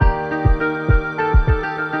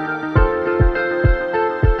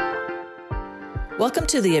Welcome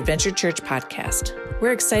to the Adventure Church podcast.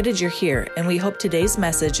 We're excited you're here, and we hope today's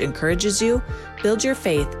message encourages you, builds your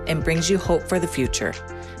faith, and brings you hope for the future.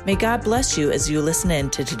 May God bless you as you listen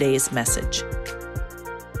in to today's message.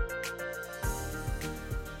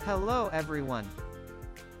 Hello, everyone.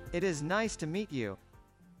 It is nice to meet you.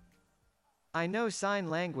 I know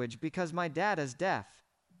sign language because my dad is deaf.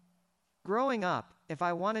 Growing up, if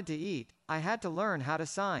I wanted to eat, I had to learn how to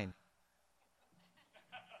sign.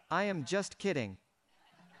 I am just kidding.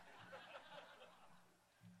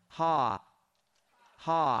 Ha.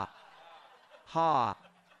 Ha. Ha.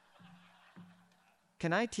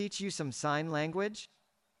 Can I teach you some sign language?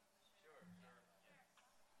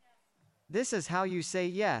 This is how you say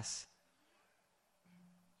yes.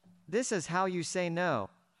 This is how you say no.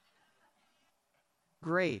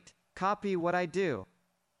 Great. Copy what I do.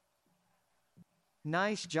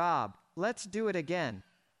 Nice job. Let's do it again.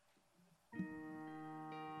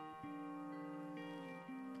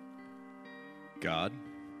 God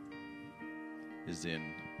is in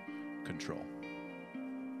control.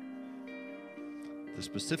 The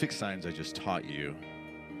specific signs I just taught you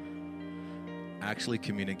actually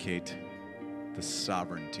communicate the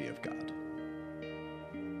sovereignty of God.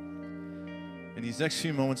 In these next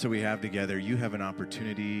few moments that we have together, you have an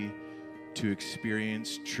opportunity to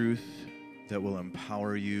experience truth that will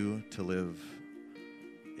empower you to live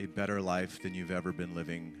a better life than you've ever been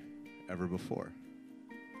living ever before.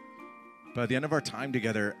 By the end of our time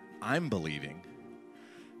together, I'm believing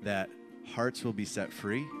that hearts will be set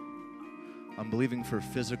free. I'm believing for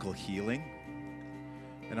physical healing.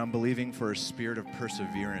 And I'm believing for a spirit of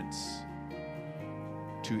perseverance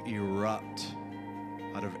to erupt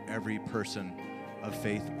out of every person of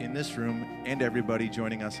faith in this room and everybody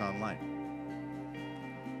joining us online.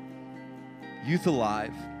 Youth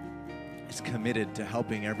Alive is committed to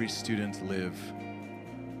helping every student live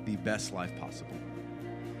the best life possible.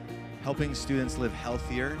 Helping students live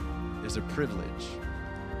healthier is a privilege.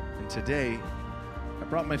 And today, I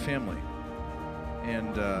brought my family.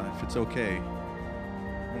 And if it's okay,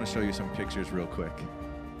 I want to show you some pictures real quick.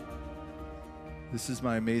 This is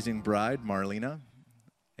my amazing bride, Marlena,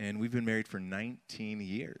 and we've been married for 19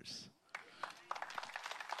 years.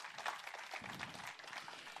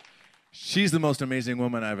 She's the most amazing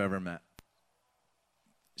woman I've ever met.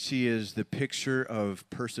 She is the picture of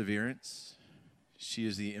perseverance. She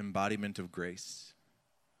is the embodiment of grace.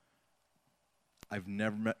 I've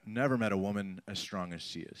never met a woman as strong as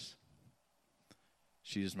she is.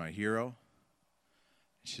 She is my hero.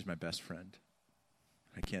 She's my best friend.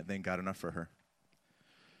 I can't thank God enough for her.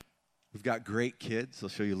 We've got great kids. I'll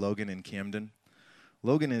show you Logan and Camden.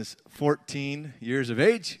 Logan is 14 years of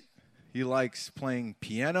age. He likes playing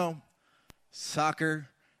piano, soccer,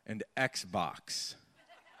 and Xbox.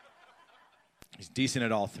 He's decent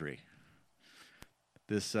at all three.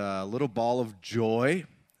 This little ball of joy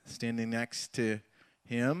standing next to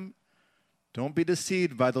him, don't be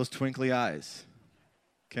deceived by those twinkly eyes,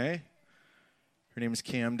 okay? Her name is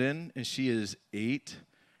Camden, and she is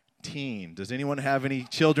 18. Does anyone have any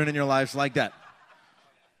children in your lives like that?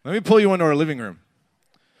 Let me pull you into our living room.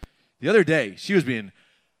 The other day, she was being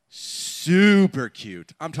super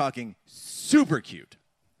cute. I'm talking super cute.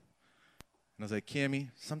 And I was like, Cammy,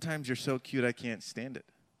 sometimes you're so cute I can't stand it.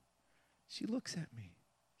 She looks at me.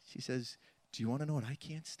 She says, do you want to know what I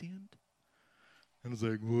can't stand? And I was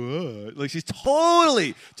like, what? Like, she's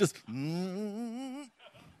totally just, I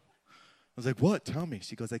was like, what? Tell me.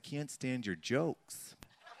 She goes, I can't stand your jokes.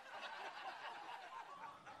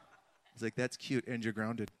 I was like, that's cute, and you're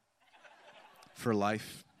grounded for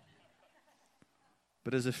life.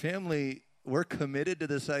 But as a family, we're committed to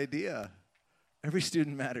this idea. Every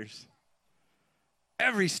student matters.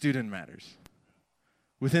 Every student matters.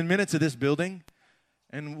 Within minutes of this building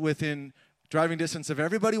and within driving distance of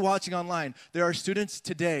everybody watching online, there are students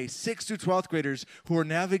today, 6th through 12th graders, who are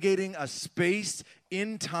navigating a space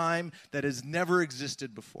in time that has never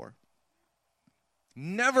existed before.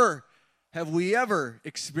 Never have we ever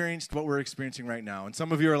experienced what we're experiencing right now. And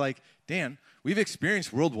some of you are like, Dan, we've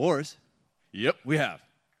experienced world wars. Yep, we have.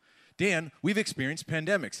 Dan, we've experienced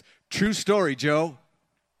pandemics. True story, Joe.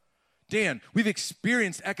 Dan, we've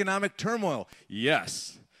experienced economic turmoil.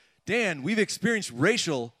 Yes. Dan, we've experienced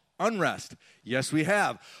racial unrest. Yes, we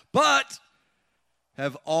have. But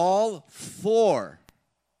have all four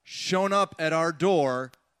shown up at our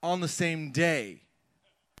door on the same day?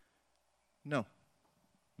 No,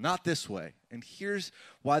 not this way. And here's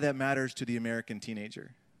why that matters to the American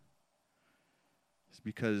teenager. It's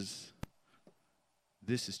because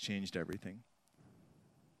this has changed everything.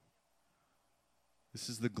 This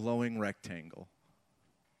is the glowing rectangle.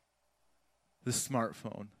 The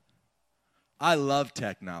smartphone. I love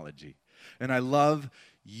technology, and I love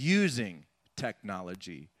using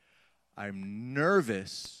technology. I'm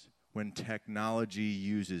nervous when technology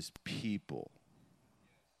uses people.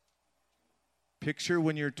 Picture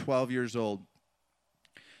when you're 12 years old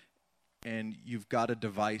and you've got a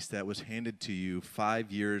device that was handed to you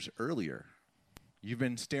 5 years earlier. You've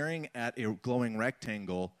been staring at a glowing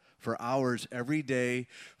rectangle for hours every day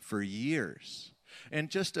for years. And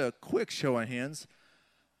just a quick show of hands,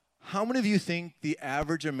 how many of you think the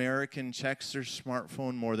average American checks their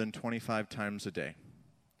smartphone more than 25 times a day?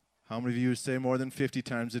 How many of you would say more than 50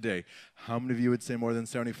 times a day? How many of you would say more than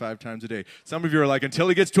 75 times a day? Some of you are like, until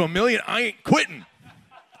he gets to 1 million, I ain't quitting.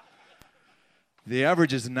 The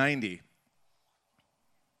average is 90.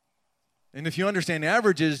 And if you understand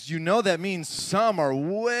averages, you know that means some are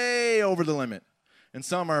way over the limit and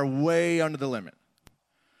some are way under the limit.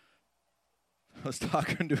 I was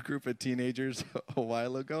talking to a group of teenagers a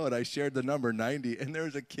while ago, and I shared the number 90, and there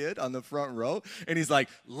was a kid on the front row, and he's like,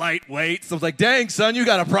 lightweight. So I was like, dang, son, you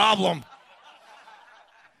got a problem.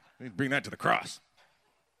 Bring that to the cross.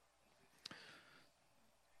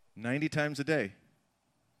 90 times a day,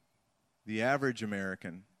 the average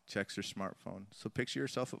American checks their smartphone. So picture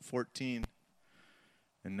yourself at 14,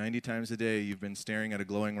 and 90 times a day, you've been staring at a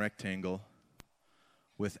glowing rectangle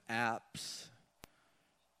with apps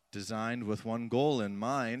designed with one goal in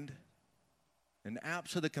mind. And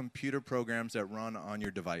apps are the computer programs that run on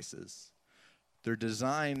your devices. They're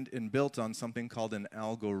designed and built on something called an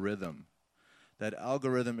algorithm. That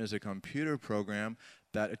algorithm is a computer program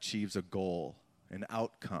that achieves a goal, an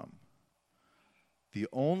outcome. The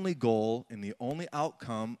only goal and the only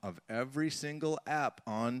outcome of every single app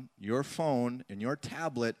on your phone and your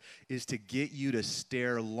tablet is to get you to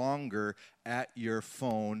stare longer at your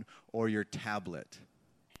phone or your tablet.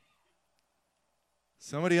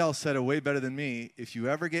 Somebody else said it way better than me. If you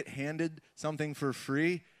ever get handed something for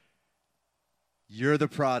free, you're the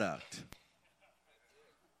product.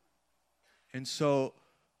 And so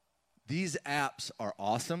these apps are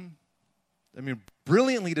awesome. I mean,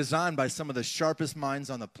 brilliantly designed by some of the sharpest minds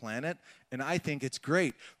on the planet, and I think it's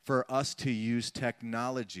great for us to use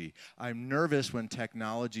technology. I'm nervous when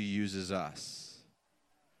technology uses us.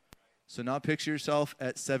 So now picture yourself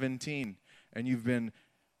at 17, and you've been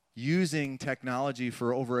using technology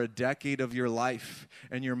for over a decade of your life,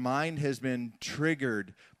 and your mind has been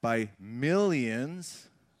triggered by millions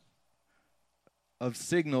of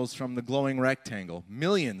signals from the glowing rectangle,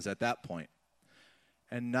 millions at that point.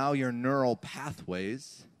 And now your neural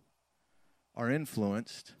pathways are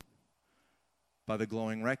influenced by the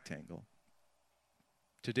glowing rectangle.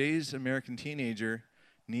 Today's American teenager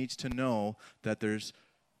needs to know that there's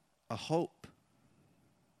a hope,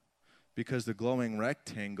 because the glowing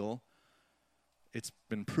rectangle, it's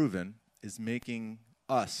been proven, is making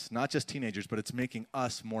us, not just teenagers, but it's making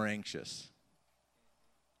us more anxious.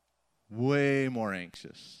 Way more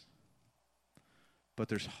anxious. But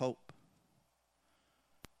there's hope.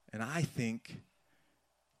 And I think,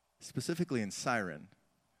 specifically in Siren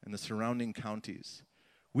and the surrounding counties,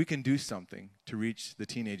 we can do something to reach the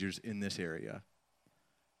teenagers in this area.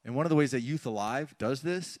 And one of the ways that Youth Alive does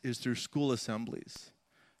this is through school assemblies.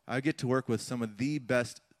 I get to work with some of the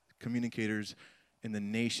best communicators in the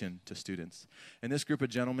nation to students. And this group of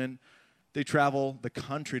gentlemen, they travel the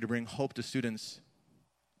country to bring hope to students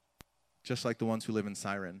just like the ones who live in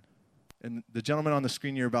Siren. And the gentleman on the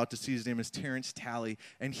screen you're about to see, his name is Terrence Talley.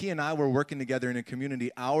 And he and I were working together in a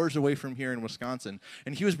community hours away from here in Wisconsin.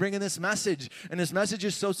 And he was bringing this message. And this message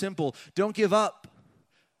is so simple. Don't give up.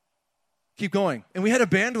 Keep going. And we had a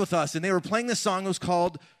band with us, and they were playing this song. It was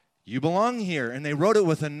called You Belong Here. And they wrote it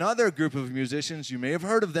with another group of musicians. You may have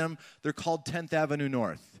heard of them. They're called 10th Avenue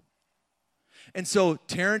North. And so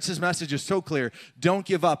Terrence's message is so clear. Don't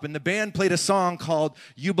give up. And the band played a song called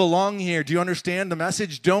You Belong Here. Do you understand the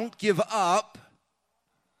message? Don't give up.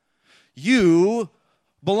 You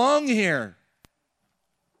belong here.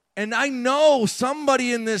 And I know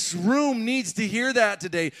somebody in this room needs to hear that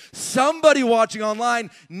today. Somebody watching online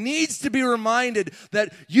needs to be reminded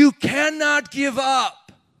that you cannot give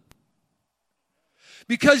up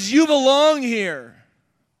because you belong here.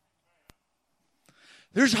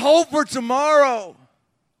 There's hope for tomorrow.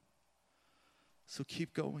 So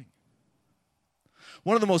keep going.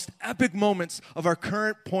 One of the most epic moments of our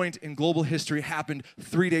current point in global history happened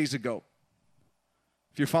 3 days ago.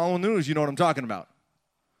 If you're following the news, you know what I'm talking about.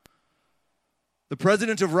 The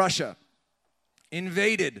president of Russia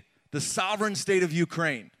invaded the sovereign state of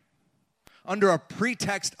Ukraine under a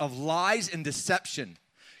pretext of lies and deception.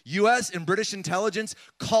 U.S. and British intelligence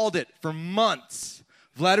called it for months.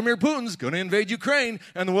 Vladimir Putin's going to invade Ukraine,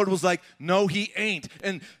 and the world was like, no, he ain't.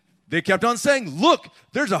 And They kept on saying, look,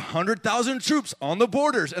 there's 100,000 troops on the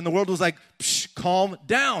borders. And the world was like, psh, calm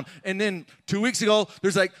down. And then 2 weeks ago,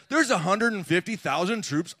 there's 150,000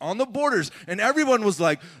 troops on the borders. And everyone was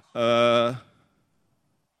like, what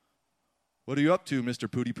are you up to, Mr.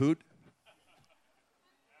 Pooty Poot?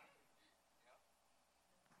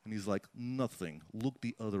 And he's like, nothing. Look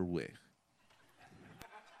the other way.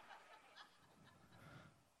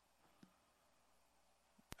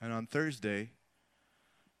 And on Thursday,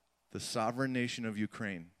 the sovereign nation of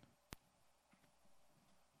Ukraine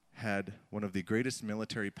had one of the greatest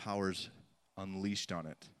military powers unleashed on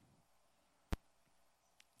it.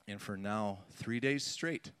 And for now, 3 days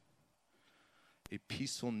straight, a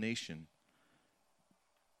peaceful nation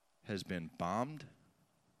has been bombed,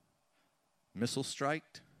 missile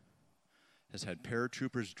striked, has had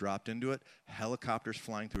paratroopers dropped into it, helicopters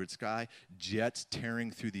flying through its sky, jets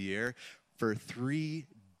tearing through the air. For 3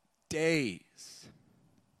 days,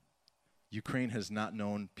 Ukraine has not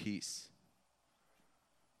known peace.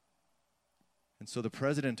 And so the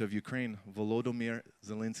president of Ukraine, Volodymyr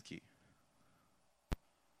Zelensky,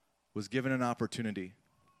 was given an opportunity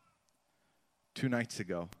 2 nights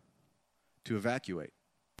ago to evacuate.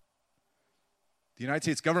 The United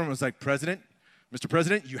States government was like, Mr.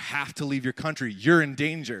 President, you have to leave your country. You're in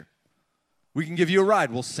danger. We can give you a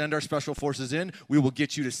ride. We'll send our special forces in. We will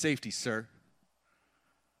get you to safety, sir.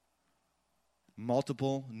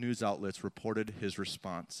 Multiple news outlets reported his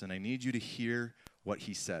response, and I need you to hear what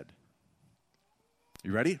he said.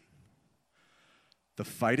 You ready? The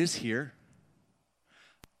fight is here.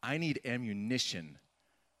 I need ammunition,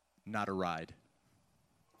 not a ride.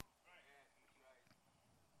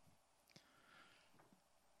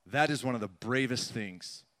 That is one of the bravest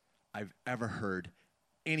things I've ever heard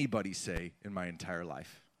anybody say in my entire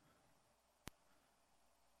life.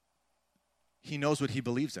 He knows what he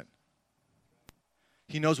believes in.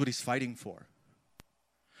 He knows what he's fighting for.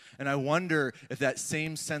 And I wonder if that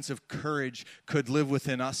same sense of courage could live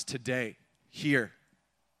within us today, here.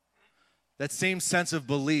 That same sense of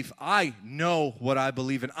belief. I know what I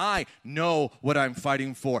believe in. I know what I'm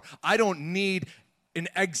fighting for. I don't need an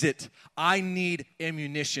exit. I need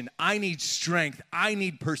ammunition. I need strength. I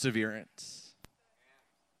need perseverance.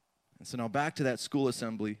 And so now back to that school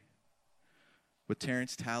assembly with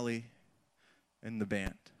Terrence Talley and the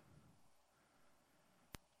band.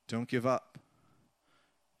 Don't give up.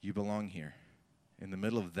 You belong here. In the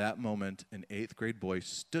middle of that moment, an 8th grade boy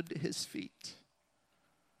stood to his feet,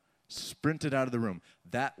 sprinted out of the room.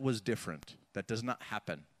 That was different. That does not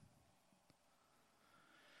happen.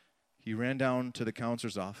 He ran down to the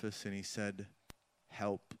counselor's office and he said,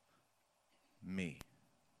 help me.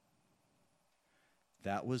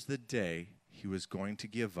 That was the day he was going to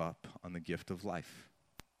give up on the gift of life.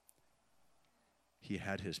 He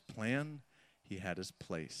had his plan. He had his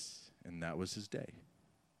place, and that was his day.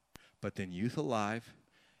 But then Youth Alive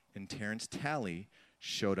and Terrence Talley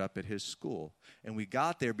showed up at his school. And we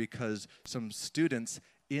got there because some students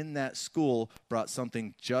in that school brought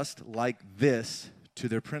something just like this to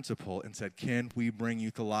their principal and said, can we bring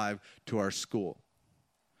Youth Alive to our school?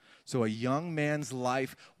 So a young man's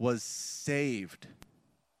life was saved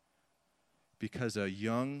because a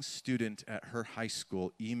young student at her high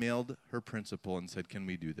school emailed her principal and said, can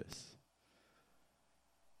we do this?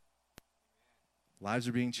 Lives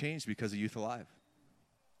are being changed because of Youth Alive.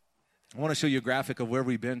 I want to show you a graphic of where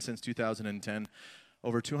we've been since 2010.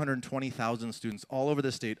 Over 220,000 students all over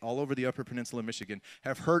the state, all over the Upper Peninsula of Michigan,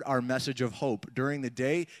 have heard our message of hope. During the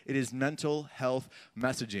day, it is mental health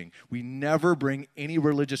messaging. We never bring any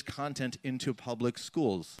religious content into public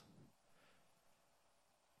schools.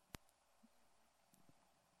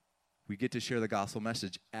 We get to share the gospel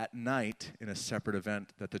message at night in a separate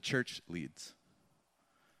event that the church leads.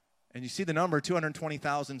 And you see the number,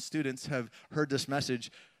 220,000 students have heard this message.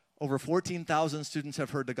 Over 14,000 students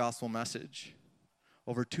have heard the gospel message.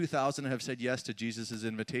 Over 2,000 have said yes to Jesus'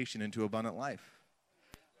 invitation into abundant life.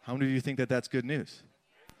 How many of you think that that's good news?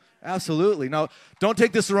 Absolutely. Now, don't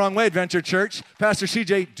take this the wrong way, Adventure Church. Pastor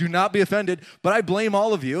CJ, do not be offended, but I blame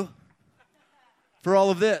all of you for all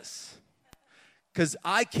of this. Because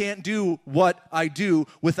I can't do what I do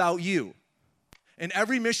without you. And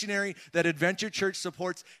every missionary that Adventure Church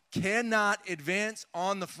supports cannot advance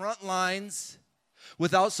on the front lines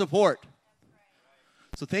without support.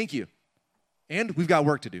 So thank you. And we've got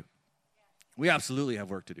work to do. We absolutely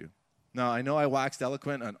have work to do. Now, I know I waxed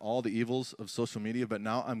eloquent on all the evils of social media, but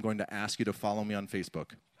now I'm going to ask you to follow me on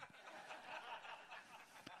Facebook.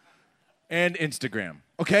 And Instagram.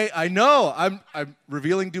 Okay, I know. I'm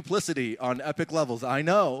revealing duplicity on epic levels. I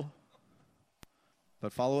know.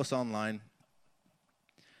 But follow us online.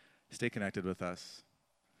 Stay connected with us.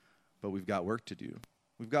 but we've got work to do.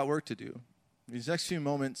 We've got work to do. These next few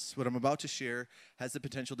moments, what I'm about to share, has the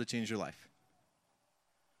potential to change your life.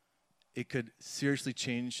 It could seriously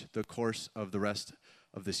change the course of the rest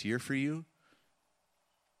of this year for you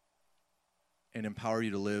and empower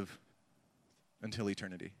you to live until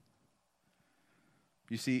eternity.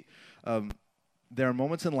 You see, there are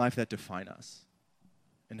moments in life that define us,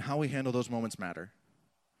 and how we handle those moments matter.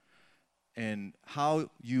 And how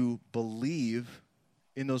you believe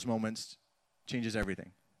in those moments changes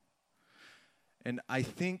everything. And I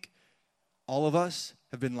think all of us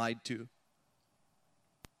have been lied to.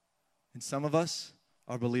 And some of us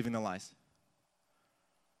are believing the lies.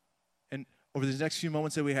 And over these next few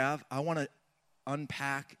moments that we have, I want to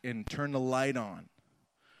unpack and turn the light on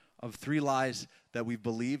of 3 lies that we've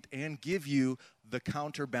believed and give you the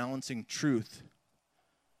counterbalancing truth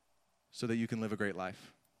so that you can live a great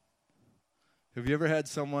life. Have you ever had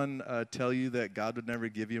someone tell you that God would never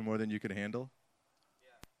give you more than you could handle?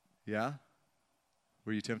 Yeah?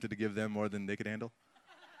 Were you tempted to give them more than they could handle?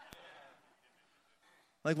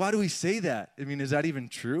 Like, why do we say that? I mean, is that even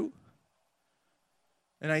true?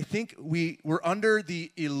 And I think we're under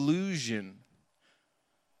the illusion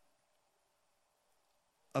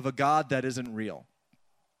of a God that isn't real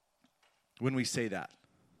when we say that.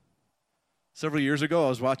 Several years ago, I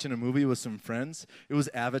was watching a movie with some friends. It was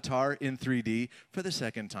Avatar in 3D for the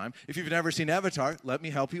second time. If you've never seen Avatar, let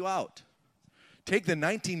me help you out. Take the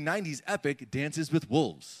 1990s epic Dances with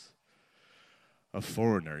Wolves. A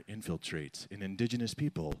foreigner infiltrates an indigenous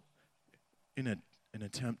people in an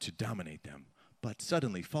attempt to dominate them, but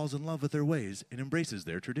suddenly falls in love with their ways and embraces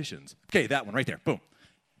their traditions. Okay, that one right there. Boom.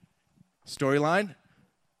 Storyline,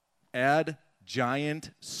 add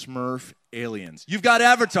giant Smurf aliens. You've got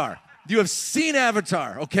Avatar. You have seen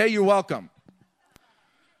Avatar. Okay, you're welcome.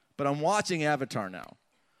 But I'm watching Avatar now.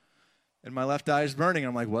 And my left eye is burning.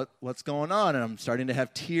 I'm like, what's going on? And I'm starting to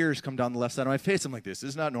have tears come down the left side of my face. I'm like, this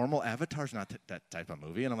is not normal. Avatar's not that type of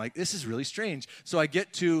movie. And I'm like, this is really strange. So I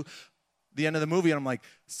get to the end of the movie, and I'm like,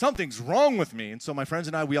 something's wrong with me. And so my friends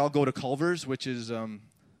and I, we all go to Culver's, which is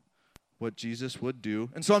what Jesus would do.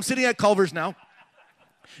 And so I'm sitting at Culver's now,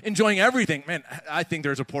 enjoying everything. Man, I think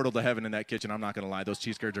there's a portal to heaven in that kitchen. I'm not going to lie. Those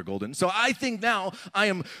cheese curds are golden. So I think now I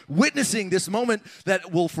am witnessing this moment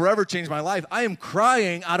that will forever change my life. I am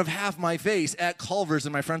crying out of half my face at Culver's,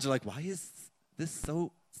 and my friends are like, why is this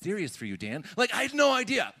so serious for you, Dan? Like, I had no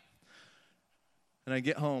idea. And I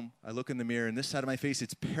get home, I look in the mirror, and this side of my face,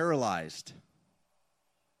 it's paralyzed.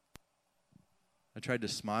 I tried to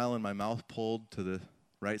smile, and my mouth pulled to the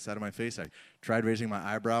right side of my face. I tried raising my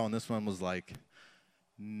eyebrow, and this one was like,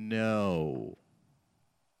 no.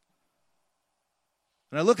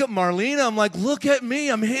 And I look at Marlena, I'm like, look at me,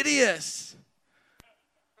 I'm hideous.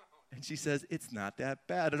 And she says, it's not that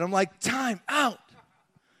bad. And I'm like, time out.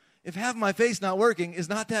 If half my face not working is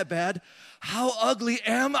not that bad, how ugly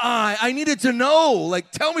am I? I needed to know.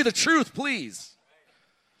 Like, tell me the truth, please.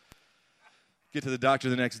 Get to the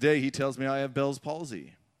doctor the next day, he tells me I have Bell's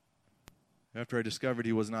palsy. After I discovered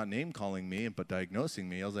he was not name-calling me, but diagnosing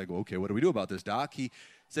me, I was like, well, okay, what do we do about this, doc? He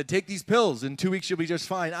said, take these pills. In 2 weeks, you'll be just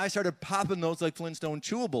fine. I started popping those like Flintstone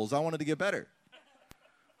chewables. I wanted to get better.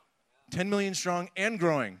 10 million strong and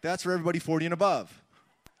growing. That's for everybody 40 and above.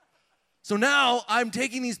 So now I'm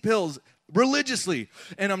taking these pills religiously,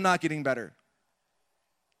 and I'm not getting better.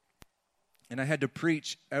 And I had to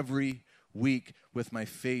preach every week with my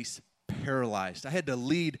face paralyzed. I had to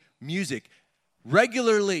lead music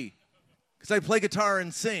regularly, because I play guitar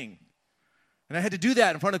and sing. And I had to do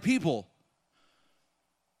that in front of people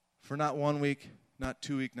for not 1 week, not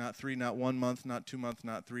 2 weeks, not 3, not 1 month, not 2 months,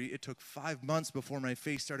 not 3. It took 5 months before my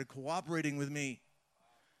face started cooperating with me.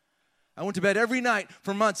 I went to bed every night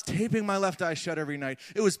for months, taping my left eye shut every night.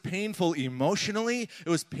 It was painful emotionally. It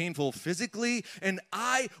was painful physically. And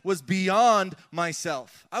I was beyond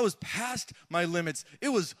myself. I was past my limits. It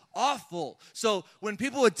was awful. So when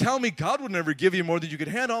people would tell me God would never give you more than you could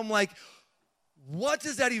handle, I'm like, what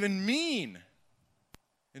does that even mean?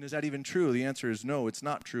 And is that even true? The answer is no, it's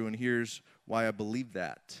not true. And here's why I believe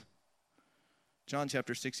that. John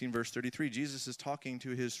chapter 16, verse 33, Jesus is talking to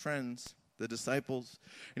his friends, the disciples,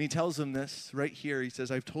 and he tells them this right here. He says,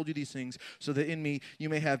 I've told you these things so that in me you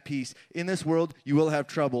may have peace. In this world you will have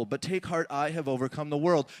trouble, but take heart, I have overcome the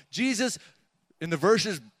world. Jesus, in the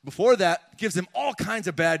verses before that, gives them all kinds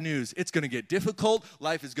of bad news. It's going to get difficult.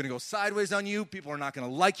 Life is going to go sideways on you. People are not going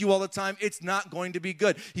to like you all the time. It's not going to be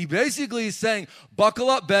good. He basically is saying, buckle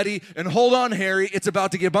up, Betty, and hold on, Harry. It's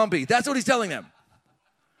about to get bumpy. That's what he's telling them.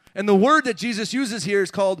 And the word that Jesus uses here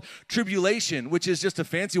is called tribulation, which is just a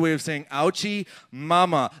fancy way of saying, ouchie,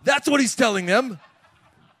 mama. That's what he's telling them.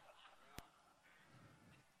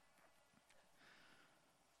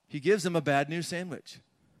 He gives them a bad news sandwich.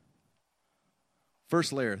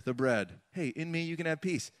 First layer, the bread. Hey, in me you can have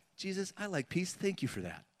peace. Jesus, I like peace. Thank you for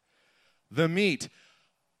that. The meat.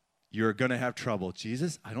 You're going to have trouble.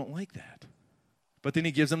 Jesus, I don't like that. But then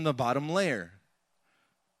he gives them the bottom layer.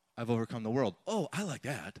 I've overcome the world. Oh, I like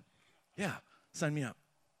that. Yeah, sign me up.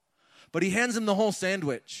 But he hands them the whole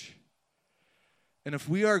sandwich. And if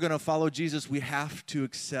we are going to follow Jesus, we have to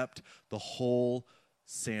accept the whole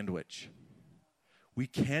sandwich. We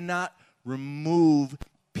cannot remove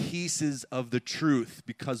pieces of the truth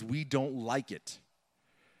because we don't like it.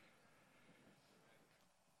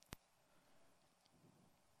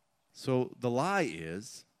 So the lie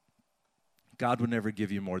is, God would never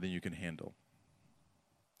give you more than you can handle.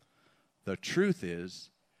 The truth is,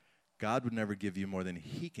 God would never give you more than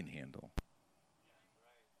he can handle.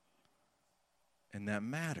 And that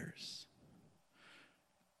matters.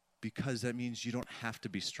 Because that means you don't have to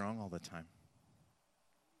be strong all the time.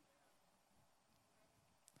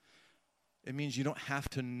 It means you don't have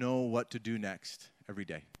to know what to do next every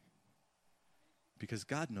day. Because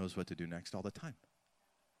God knows what to do next all the time.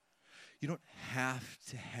 You don't have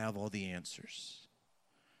to have all the answers.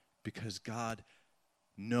 Because God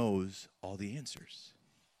knows all the answers.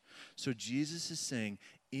 So Jesus is saying,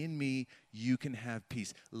 in me you can have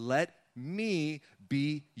peace. Let me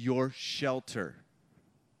be your shelter.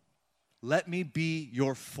 Let me be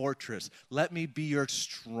your fortress. Let me be your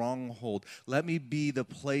stronghold. Let me be the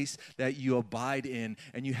place that you abide in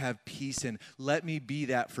and you have peace in. Let me be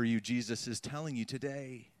that for you, Jesus is telling you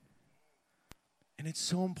today. And it's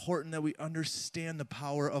so important that we understand the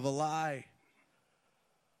power of a lie.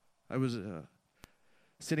 I was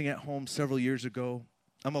sitting at home several years ago.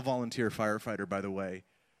 I'm a volunteer firefighter, by the way,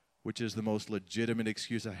 which is the most legitimate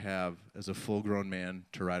excuse I have as a full-grown man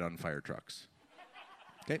to ride on fire trucks.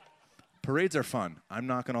 Okay? Parades are fun. I'm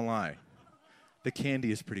not going to lie. The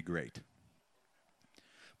candy is pretty great.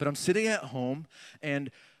 But I'm sitting at home,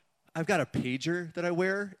 and I've got a pager that I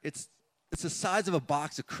wear. It's the size of a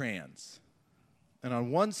box of crayons. And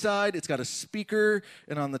on one side, it's got a speaker,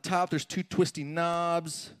 and on the top, there's two twisty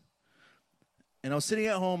knobs. And I was sitting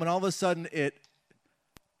at home, and all of a sudden, it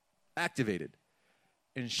activated.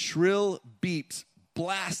 And shrill beeps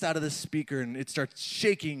blast out of the speaker, and it starts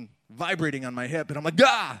shaking, vibrating on my hip. And I'm like,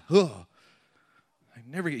 ah! Ugh. I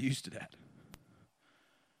never get used to that.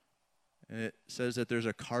 And it says that there's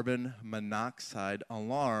a carbon monoxide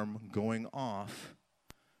alarm going off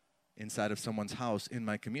inside of someone's house in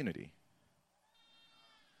my community.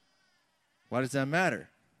 Why does that matter?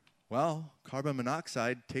 Well, carbon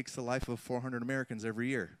monoxide takes the life of 400 Americans every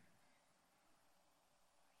year.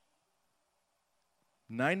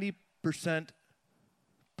 90%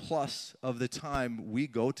 plus of the time we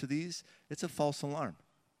go to these, it's a false alarm.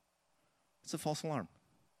 It's a false alarm.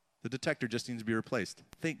 The detector just needs to be replaced.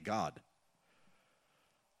 Thank God.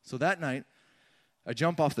 So that night, I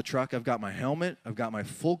jump off the truck. I've got my helmet. I've got my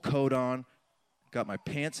full coat on. Got my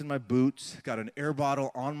pants and my boots. Got an air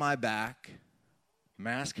bottle on my back.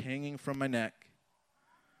 Mask hanging from my neck.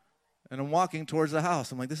 And I'm walking towards the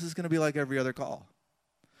house. I'm like, this is going to be like every other call.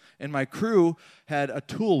 And my crew had a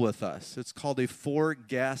tool with us. It's called a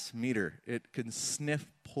 4-gas meter. It can sniff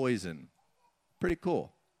poison. Pretty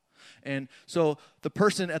cool. And so the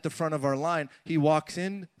person at the front of our line, he walks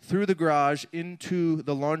in through the garage into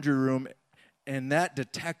the laundry room, and that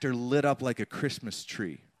detector lit up like a Christmas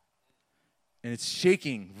tree. And it's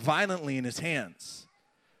shaking violently in his hands.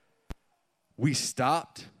 We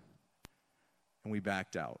stopped, and we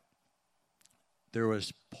backed out. There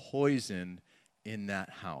was poison in that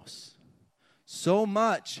house. So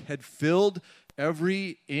much had filled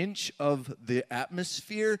every inch of the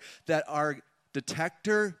atmosphere that our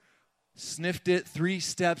detector sniffed it 3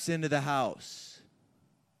 steps into the house.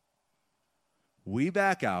 We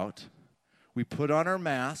back out, we put on our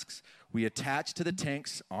masks, we attach to the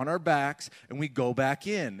tanks on our backs, and we go back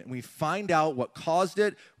in. And we find out what caused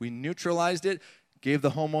it, we neutralized it, gave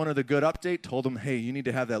the homeowner the good update, told him, hey, you need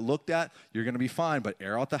to have that looked at, you're going to be fine, but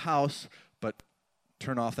air out the house, but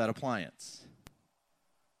turn off that appliance.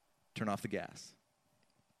 Turn off the gas.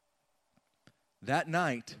 That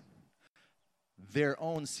night, their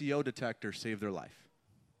own CO detector saved their life.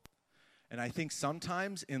 And I think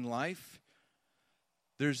sometimes in life,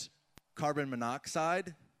 there's carbon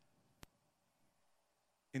monoxide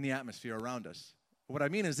in the atmosphere around us. What I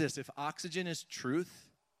mean is this: if oxygen is truth,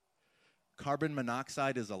 carbon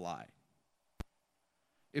monoxide is a lie.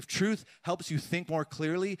 If truth helps you think more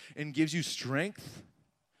clearly and gives you strength,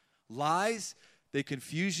 lies, they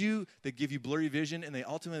confuse you, they give you blurry vision, and they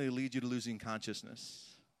ultimately lead you to losing consciousness.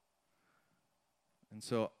 And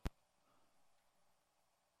so,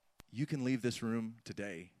 you can leave this room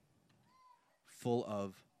today full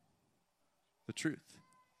of the truth.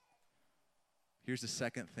 Here's the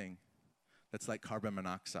second thing that's like carbon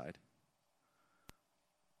monoxide.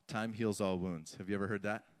 Time heals all wounds. Have you ever heard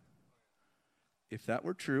that? If that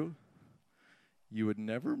were true, you would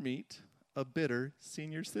never meet a bitter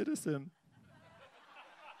senior citizen.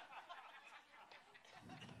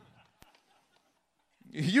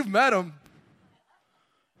 You've met him.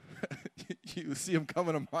 You see him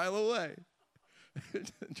coming a mile away.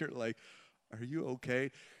 And you're like, are you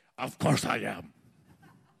okay? Of course I am.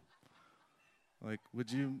 Like,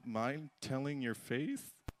 would you mind telling your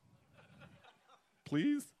faith?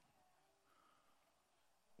 Please?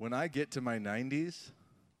 When I get to my 90s,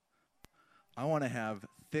 I want to have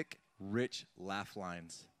thick, rich laugh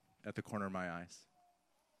lines at the corner of my eyes.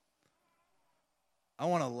 I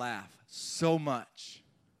want to laugh so much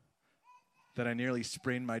that I nearly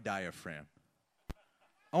sprained my diaphragm.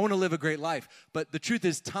 I want to live a great life. But the truth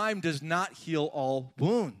is, time does not heal all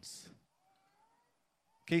wounds.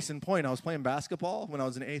 Case in point, I was playing basketball when I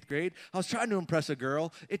was in 8th grade. I was trying to impress a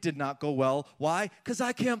girl. It did not go well. Why? Because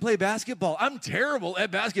I can't play basketball. I'm terrible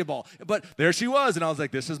at basketball. But there she was, and I was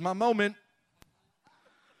like, this is my moment.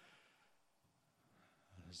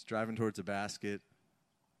 I was driving towards the basket.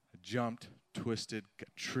 I jumped, twisted,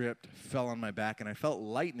 got tripped, fell on my back, and I felt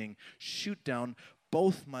lightning shoot down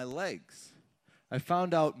both my legs. I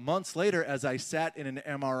found out months later as I sat in an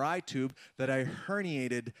MRI tube that I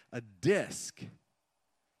herniated a disc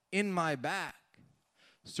in my back.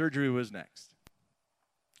 Surgery was next.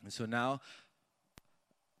 And so now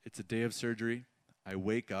it's a day of surgery. I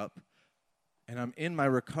wake up, and I'm in my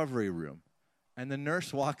recovery room. And the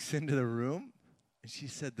nurse walks into the room, and she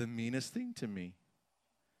said the meanest thing to me.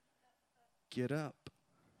 Get up.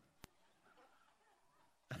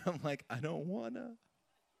 And I'm like, I don't want to.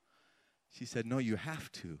 She said, no, you have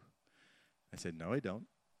to. I said, no, I don't.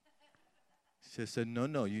 She said,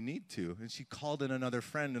 no, you need to. And she called in another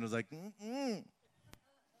friend and was like, mm-mm.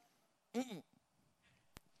 Mm-mm.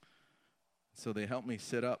 So they helped me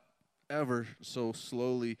sit up ever so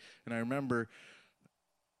slowly. And I remember,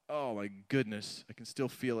 oh my goodness, I can still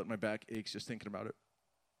feel it. My back aches just thinking about it.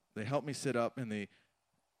 They helped me sit up, and they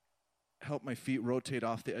helped my feet rotate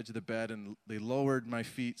off the edge of the bed, and they lowered my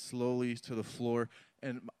feet slowly to the floor.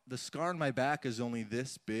 And the scar on my back is only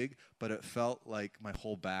this big, but it felt like my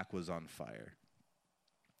whole back was on fire.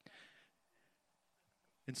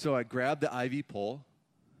 And so I grabbed the IV pole,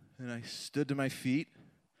 and I stood to my feet.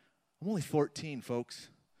 I'm only 14, folks.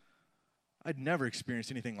 I'd never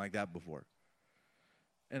experienced anything like that before.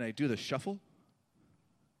 And I do the shuffle. You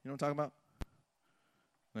know what I'm talking about?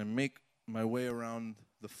 And I make my way around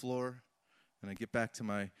the floor, and I get back to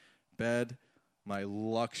my bed, my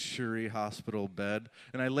luxury hospital bed,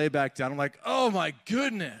 and I lay back down. I'm like, oh my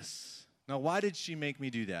goodness. Now, why did she make me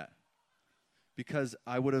do that? Because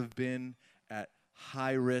I would have been at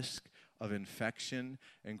high risk of infection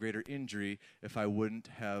and greater injury if I wouldn't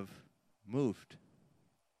have moved.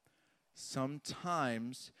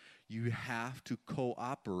 Sometimes you have to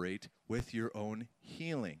cooperate with your own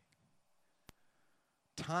healing.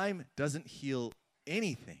 Time doesn't heal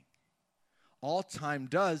anything. All time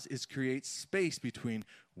does is create space between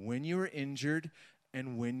when you are injured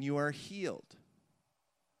and when you are healed.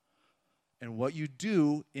 And what you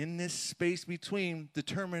do in this space between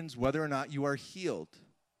determines whether or not you are healed.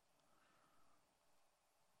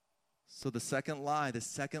 So the second lie, the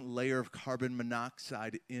second layer of carbon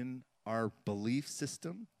monoxide in our belief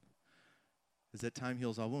system is that time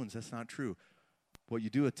heals all wounds. That's not true. What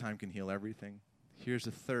you do with time can heal everything. Here's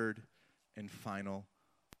the third and final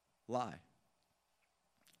lie.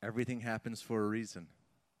 Everything happens for a reason.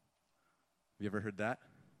 Have you ever heard that?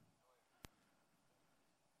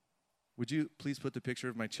 Would you please put the picture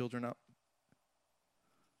of my children up?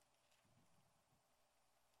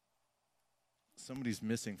 Somebody's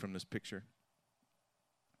missing from this picture.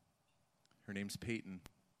 Her name's Peyton.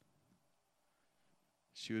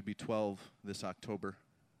 She would be 12 this October.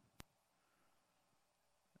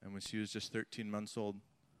 And when she was just 13 months old,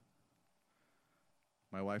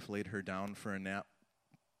 my wife laid her down for a nap.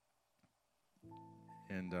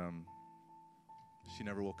 And she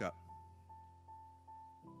never woke up.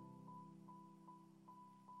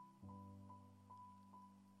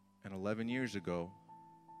 And 11 years ago,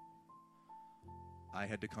 I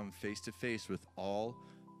had to come face to face with all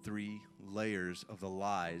 3 layers of the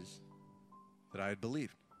lies that I had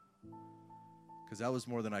believed. Because that was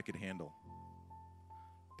more than I could handle.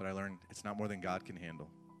 But I learned it's not more than God can handle.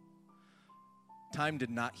 Time did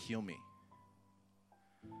not heal me.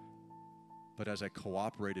 But as I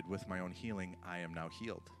cooperated with my own healing, I am now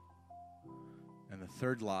healed. And the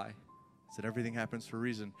third lie said everything happens for a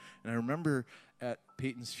reason. And I remember at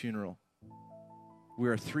Peyton's funeral, we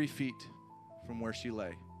were 3 feet from where she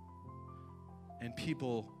lay. And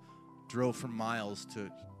people drove for miles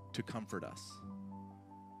to comfort us.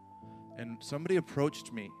 And somebody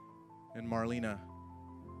approached me and Marlena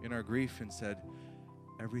in our grief and said,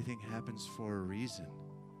 everything happens for a reason.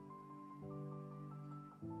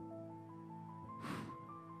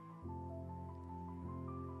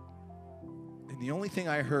 And the only thing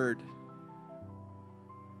I heard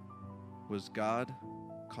was, God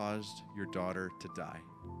caused your daughter to die.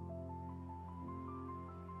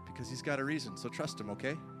 Because he's got a reason, so trust him,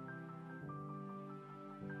 okay?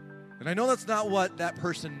 And I know that's not what that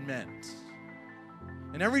person meant.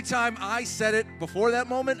 And every time I said it before that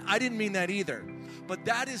moment, I didn't mean that either. But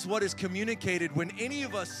that is what is communicated when any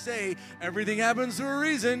of us say, everything happens for a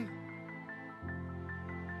reason.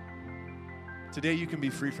 Today you can be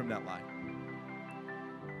free from that lie.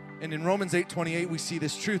 And in Romans 8:28, we see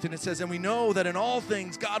this truth, and it says, and we know that in all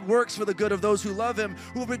things God works for the good of those who love him,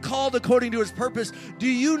 who have been called according to his purpose. Do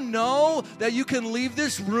you know that you can leave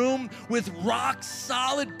this room with rock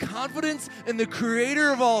solid confidence in the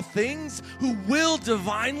creator of all things, who will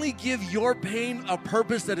divinely give your pain a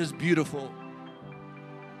purpose that is beautiful?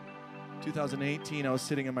 2018, I was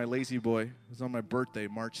sitting in my Lazy Boy. It was on my birthday,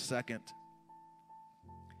 March 2nd.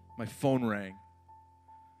 My phone rang.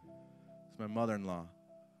 It's my mother-in-law,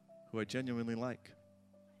 who I genuinely like.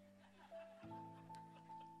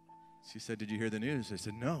 She said, did you hear the news? I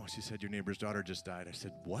said, no. She said, your neighbor's daughter just died. I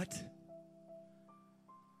said, what?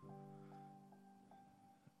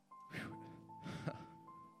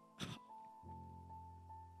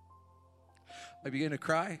 I began to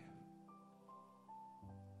cry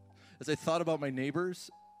as I thought about my neighbors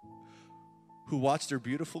who watched their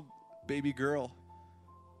beautiful baby girl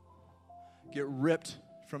get ripped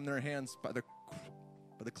from their hands by the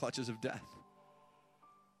clutches of death.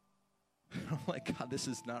 I'm like, God, this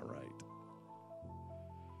is not right.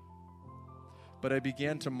 But I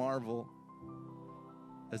began to marvel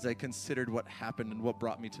as I considered what happened and what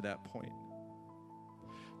brought me to that point.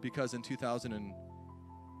 Because in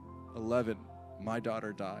 2011, my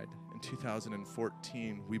daughter died. In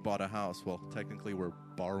 2014, we bought a house. Well, technically, we're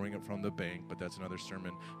borrowing it from the bank, but that's another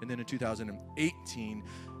sermon. And then in 2018,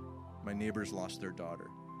 my neighbors lost their daughter.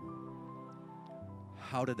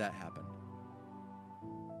 How did that happen?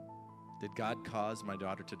 Did God cause my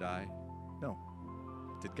daughter to die? No.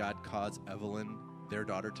 Did God cause Evelyn, their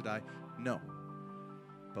daughter, to die? No.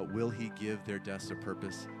 But will he give their deaths a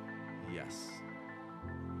purpose? Yes.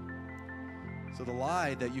 So the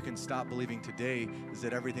lie that you can stop believing today is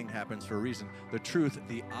that everything happens for a reason. The truth,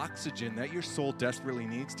 the oxygen that your soul desperately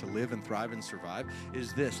needs to live and thrive and survive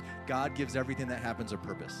is this: God gives everything that happens a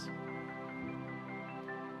purpose.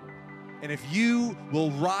 And if you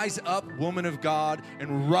will rise up, woman of God,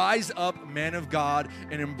 and rise up, man of God,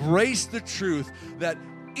 and embrace the truth that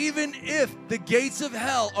even if the gates of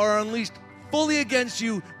hell are unleashed fully against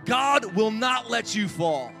you, God will not let you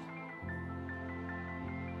fall.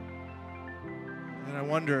 And I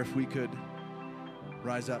wonder if we could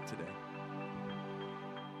rise up today.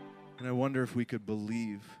 And I wonder if we could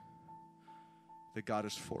believe that God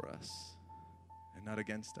is for us and not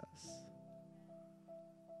against us.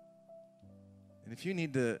 And if you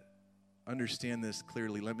need to understand this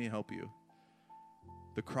clearly, let me help you.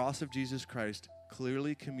 The cross of Jesus Christ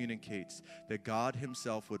clearly communicates that God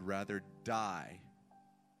himself would rather die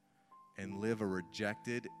and live a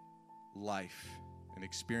rejected life and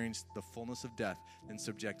experience the fullness of death than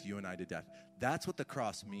subject you and I to death. That's what the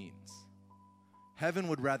cross means. Heaven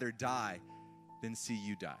would rather die than see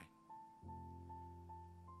you die.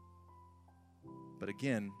 But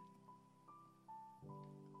again,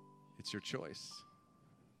 it's your choice.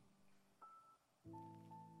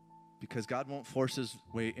 Because God won't force his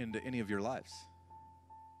way into any of your lives.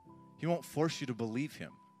 He won't force you to believe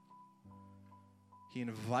him. He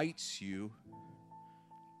invites you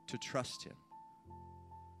to trust him.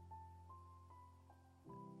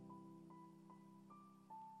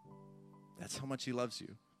 That's how much he loves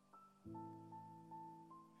you.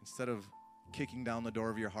 Instead of kicking down the door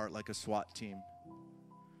of your heart like a SWAT team,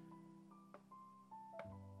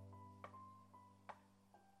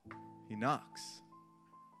 he knocks.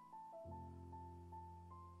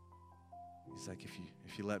 He's like,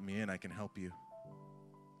 if you let me in, I can help you.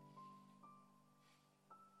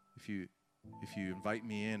 If you invite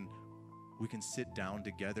me in, we can sit down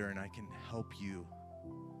together and I can help you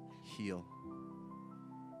heal.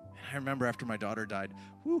 And I remember after my daughter died,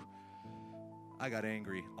 I got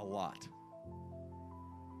angry a lot.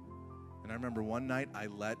 And I remember one night I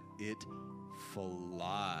let it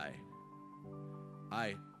fly.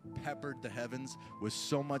 I peppered the heavens with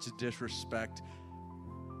so much disrespect,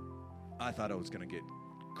 I thought I was going to get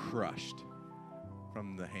crushed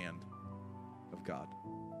from the hand of God.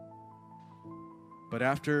 But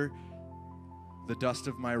after the dust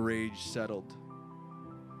of my rage settled,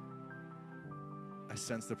 I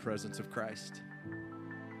sensed the presence of Christ,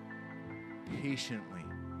 patiently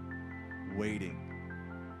waiting,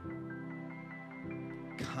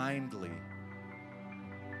 kindly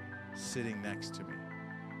sitting next to me,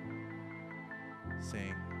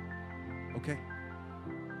 saying, okay,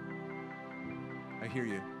 I hear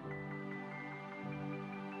you.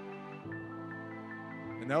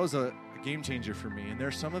 And that was a game changer for me. And there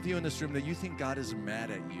are some of you in this room that you think God is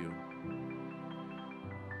mad at you.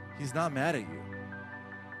 He's not mad at you.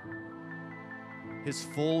 His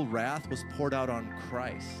full wrath was poured out on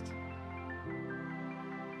Christ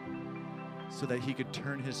so that he could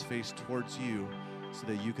turn his face towards you so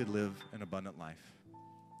that you could live an abundant life,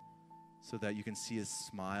 so that you can see his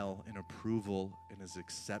smile and approval and his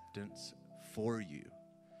acceptance for you.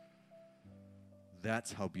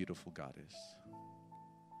 That's how beautiful God is.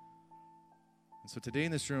 And so today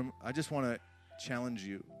in this room, I just want to challenge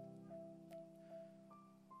you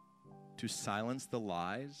to silence the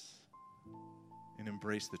lies and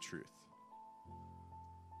embrace the truth.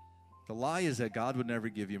 The lie is that God would never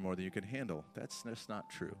give you more than you can handle. That's not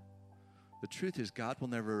true. The truth is God will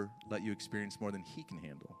never let you experience more than he can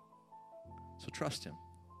handle. So trust him.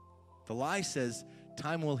 The lie says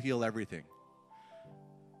time will heal everything.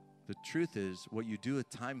 The truth is what you do with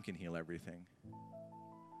time can heal everything.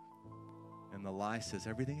 And the lie says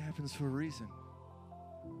everything happens for a reason.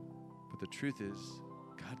 But the truth is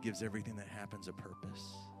God gives everything that happens a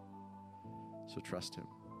purpose. So trust him.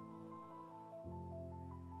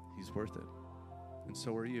 He's worth it. And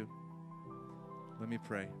so are you. Let me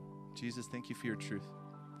pray. Jesus, thank you for your truth.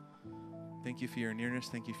 Thank you for your nearness.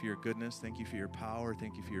 Thank you for your goodness. Thank you for your power.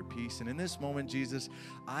 Thank you for your peace. And in this moment, Jesus,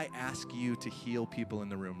 I ask you to heal people in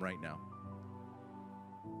the room right now.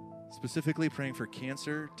 Specifically praying for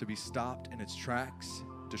cancer to be stopped in its tracks,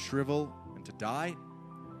 to shrivel and to die.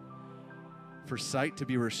 For sight to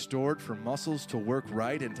be restored, for muscles to work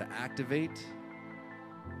right and to activate.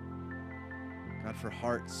 God, for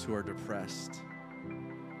hearts who are depressed,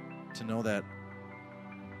 to know that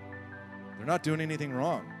they're not doing anything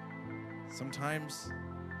wrong. Sometimes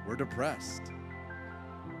we're depressed,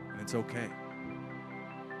 and it's okay.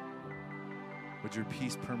 Would your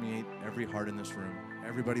peace permeate every heart in this room,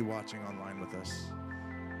 everybody watching online with us?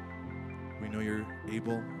 We know you're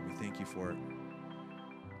able, and we thank you for it.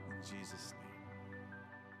 In Jesus' name.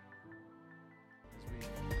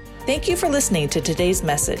 Thank you for listening to today's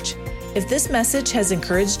message. If this message has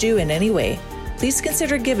encouraged you in any way, please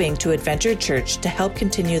consider giving to Adventure Church to help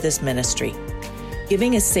continue this ministry.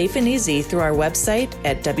 Giving is safe and easy through our website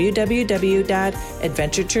at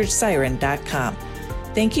www.adventurechurchsiren.com.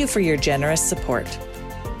 Thank you for your generous support.